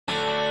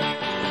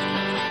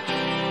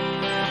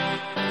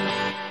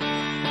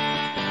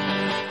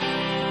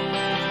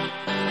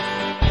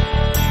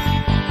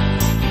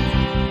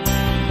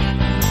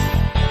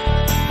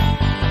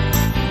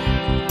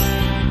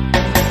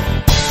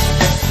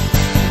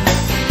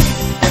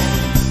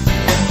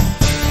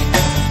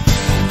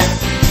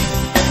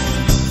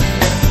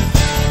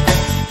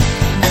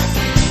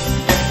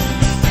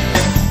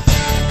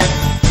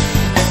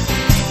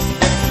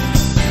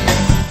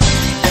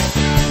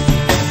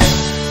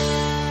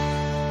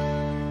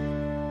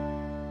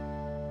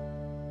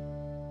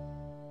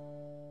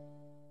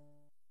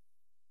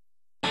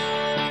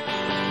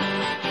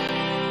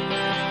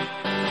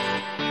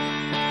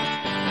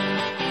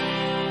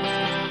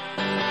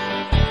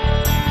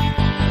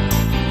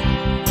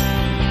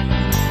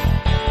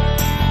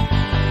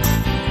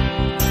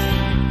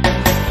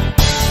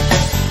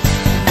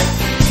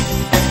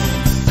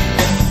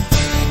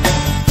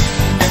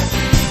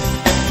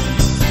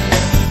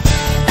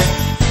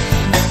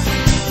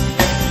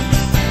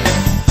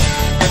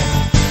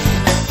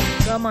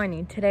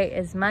morning. Today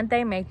is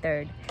Monday, May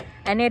 3rd,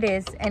 and it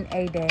is an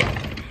A day.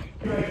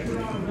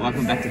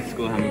 Welcome back to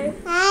school, Hamilton.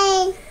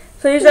 Hi.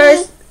 Please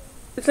rise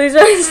for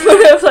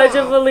the Pledge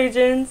of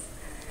Allegiance.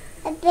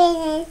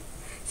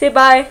 Say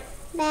bye.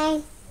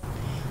 Bye.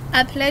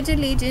 I pledge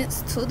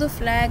allegiance to the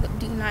flag of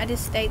the United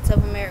States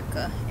of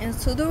America and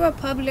to the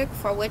republic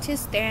for which it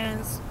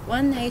stands,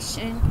 one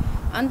nation,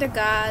 under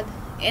God,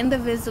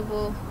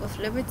 indivisible, with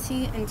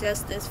liberty and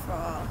justice for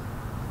all.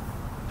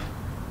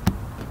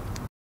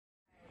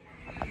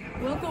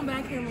 Welcome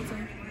back,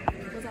 Hamilton.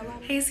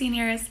 Hey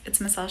seniors, it's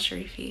Miss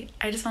Al-Sharifi.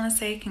 I just want to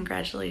say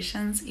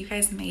congratulations, you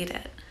guys made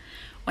it.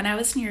 When I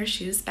was in your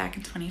shoes back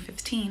in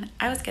 2015,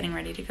 I was getting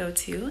ready to go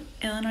to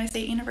Illinois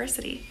State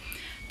University.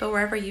 But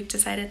wherever you've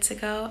decided to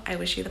go, I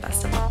wish you the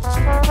best of luck.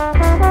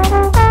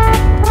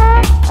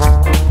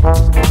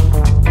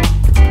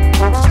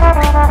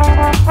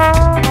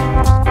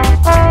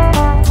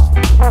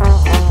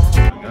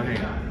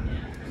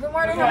 Good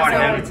morning,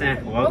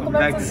 Hamilton. Welcome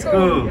back to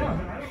school.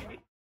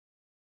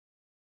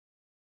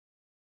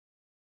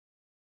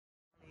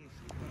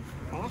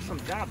 Awesome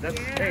job. That's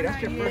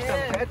your first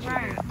time catching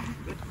it.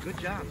 Good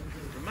job.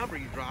 Remember,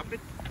 you drop it.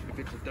 If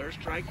it's a third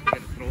strike, you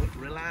gotta throw it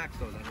relaxed.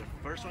 So the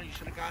first one you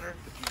should have got her,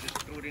 but you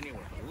just threw it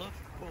anywhere. But look,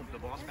 boom, the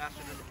ball's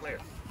faster than the player.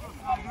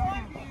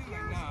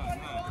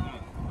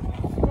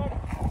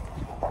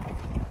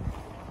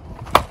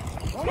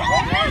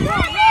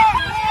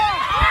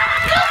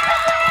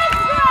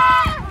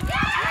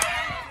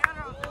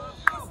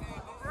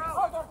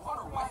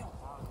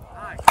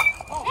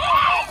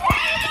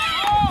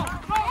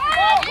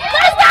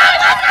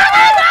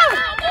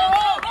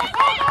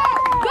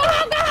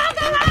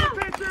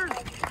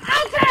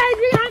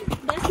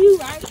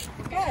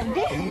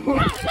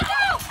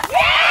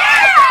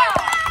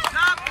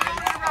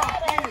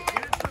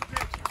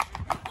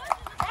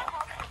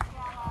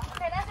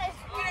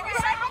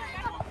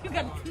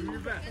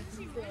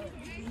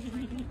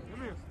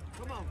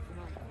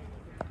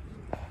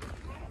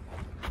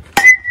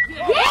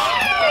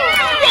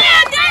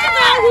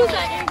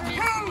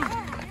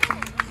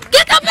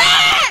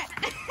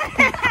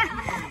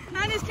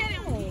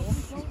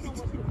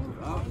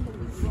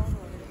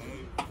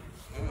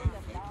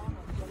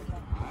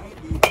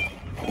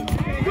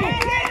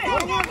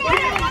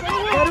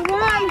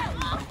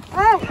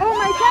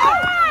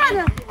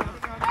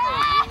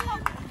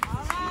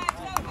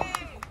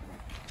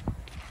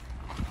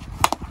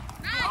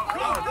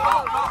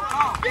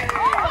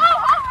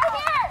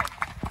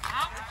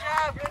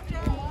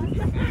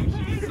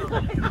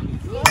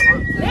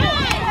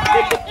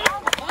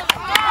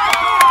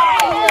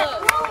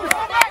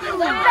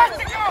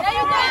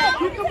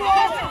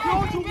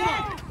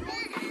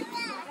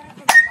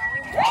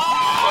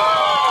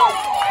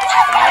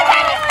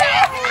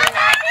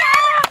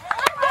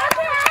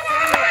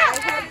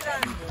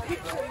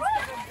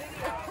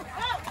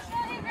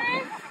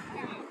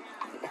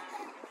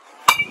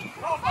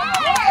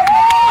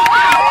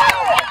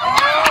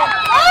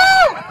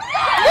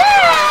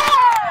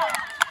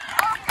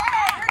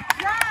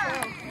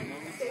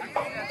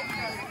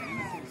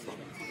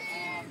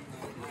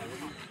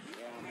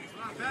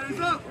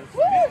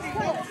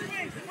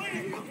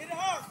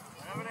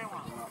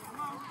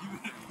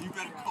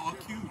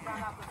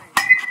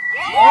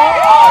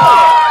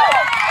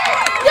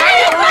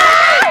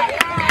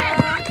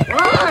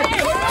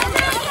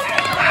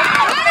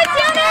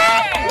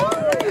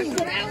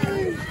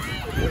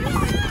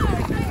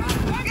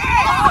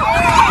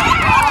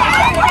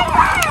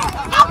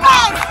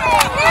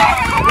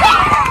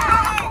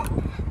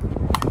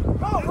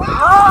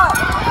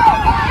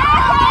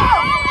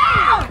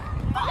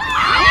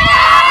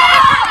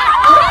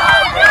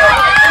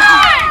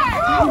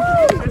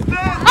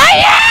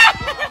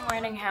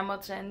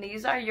 Hamilton.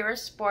 These are your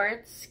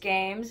sports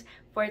games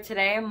for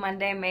today,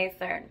 Monday, May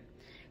 3rd.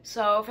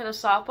 So for the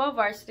softball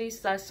varsity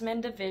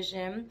Sussman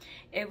division,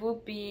 it will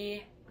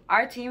be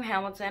our team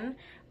Hamilton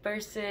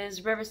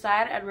versus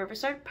Riverside at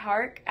Riverside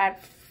Park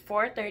at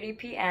 4:30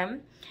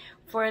 p.m.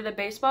 For the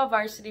baseball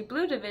varsity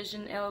blue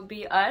division, it will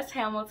be us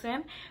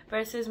Hamilton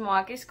versus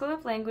Milwaukee School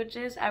of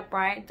Languages at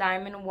Bryant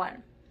Diamond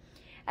 1.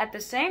 At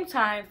the same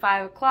time,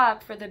 5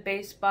 o'clock for the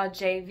baseball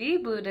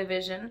JV blue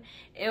division,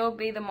 it will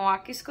be the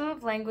Milwaukee School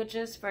of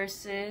Languages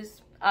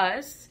versus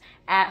us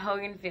at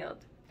Hogan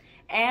Field.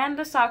 And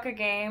the soccer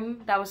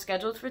game that was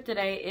scheduled for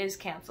today is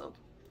canceled.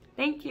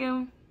 Thank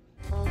you.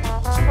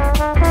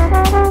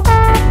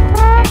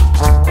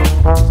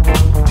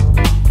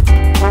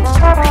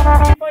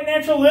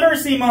 Financial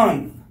Literacy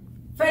Month.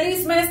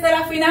 Feliz mes de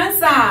las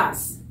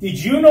finanzas.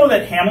 Did you know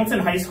that Hamilton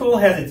High School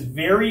has its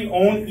very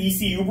own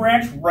ECU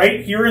branch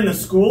right here in the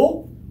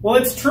school? Well,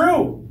 it's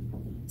true.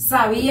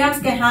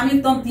 ¿Sabías que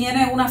Hamilton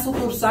tiene una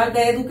sucursal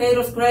de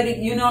Educators Credit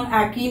Union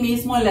aquí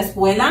mismo en la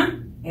escuela?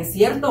 Es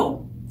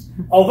cierto.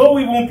 Although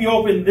we won't be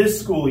open this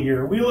school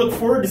year, we look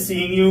forward to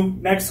seeing you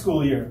next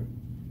school year.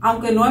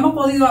 Aunque no hemos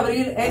podido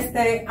abrir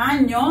este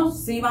año,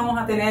 sí vamos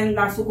a tener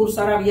la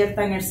sucursal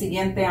abierta en el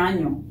siguiente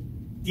año.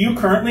 Do you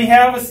currently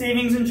have a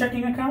savings and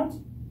checking account?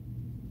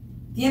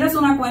 ¿Tienes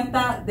una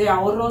cuenta de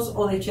ahorros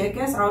o de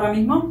cheques ahora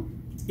mismo?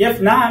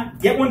 If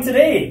not, get one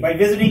today by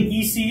visiting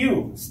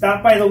ECU.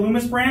 Stop by the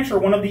Loomis branch or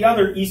one of the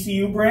other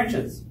ECU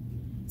branches.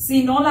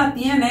 Si no la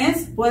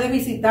tienes, puedes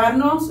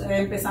visitarnos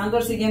empezando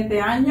el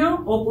siguiente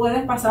año o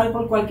puedes pasar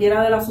por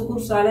cualquiera de las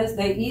sucursales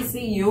de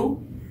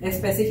ECU,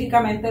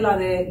 específicamente la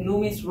de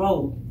Loomis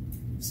Road.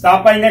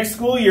 Stop by next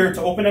school year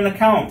to open an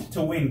account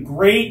to win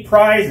great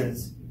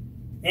prizes.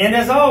 And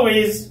as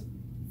always,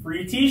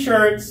 free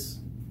t-shirts.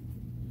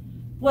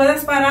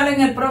 Puedes parar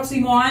en el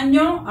próximo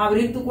año,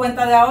 abrir tu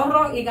cuenta de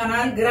ahorro y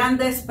ganar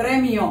grandes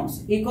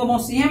premios. Y como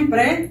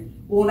siempre,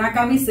 una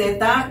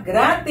camiseta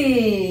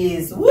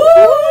gratis. ¡Woo!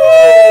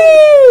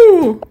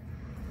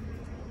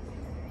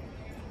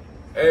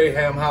 Hey,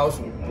 Ham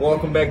House,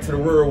 welcome back to the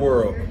real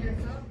world.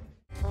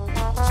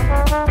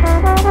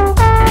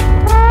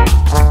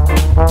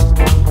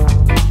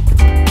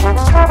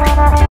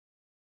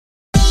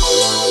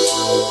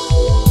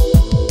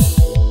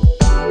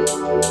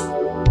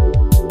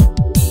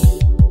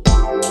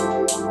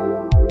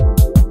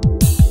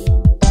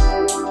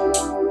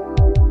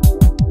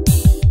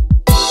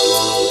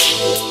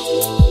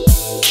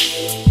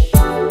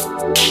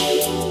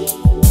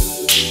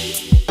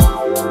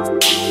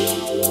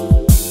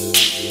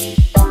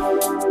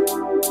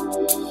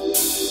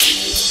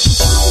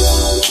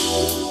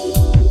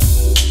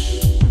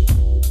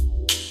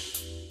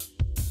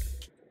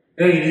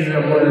 Hey, these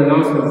are important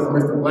announcements.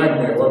 Mr.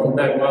 Blackman, welcome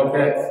back,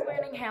 Wildcats.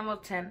 Morning,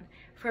 Hamilton.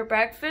 For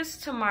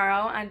breakfast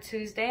tomorrow on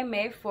Tuesday,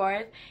 May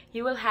 4th,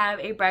 you will have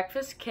a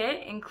breakfast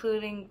kit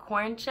including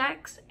corn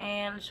checks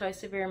and a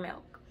choice of your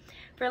milk.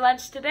 For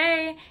lunch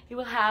today, you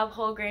will have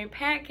whole grain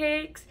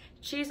pancakes,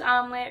 cheese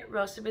omelet,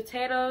 roasted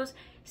potatoes,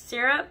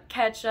 syrup,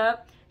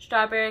 ketchup,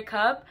 strawberry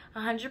cup,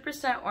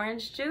 100%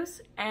 orange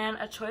juice, and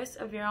a choice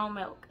of your own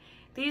milk.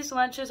 These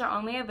lunches are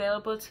only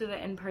available to the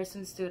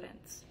in-person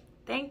students.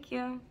 Thank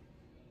you.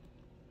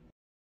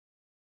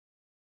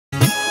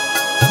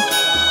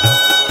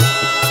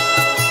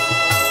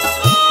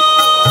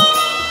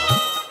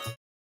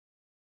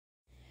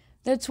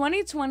 The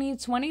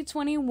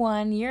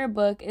 2020-2021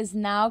 yearbook is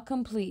now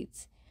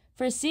complete.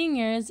 For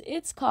seniors,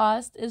 its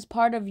cost is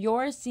part of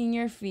your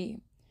senior fee.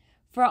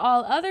 For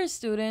all other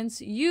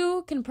students,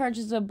 you can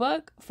purchase a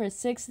book for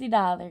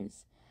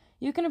 $60.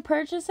 You can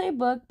purchase a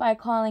book by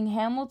calling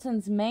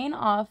Hamilton's main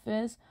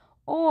office,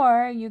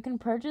 or you can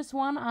purchase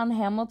one on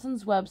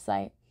Hamilton's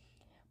website.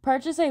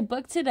 Purchase a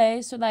book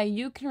today so that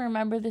you can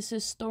remember this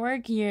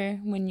historic year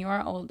when you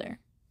are older.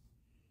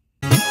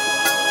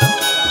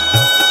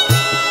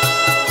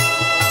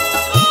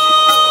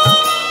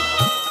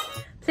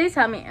 Please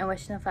help me in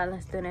wishing the following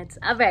students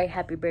a very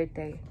happy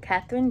birthday.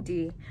 Catherine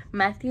D.,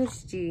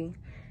 Matthews G.,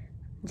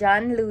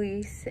 John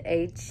Luis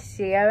H.,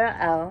 Sierra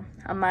L.,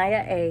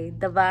 Amaya A.,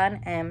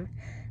 Devon M.,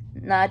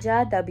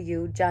 Naja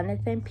W.,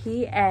 Jonathan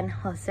P., and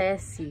Jose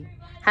C.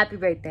 Happy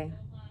birthday.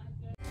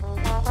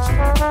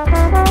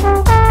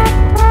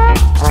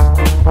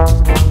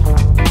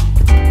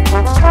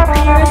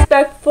 Be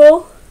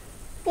respectful.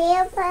 Be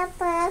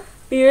purple.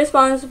 Be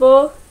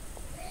responsible.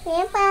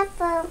 Be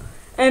purple.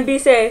 And be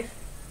safe.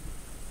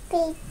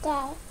 Be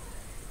gay.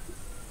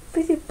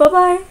 Be safe.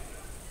 Bye-bye.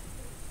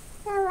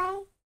 Bye-bye.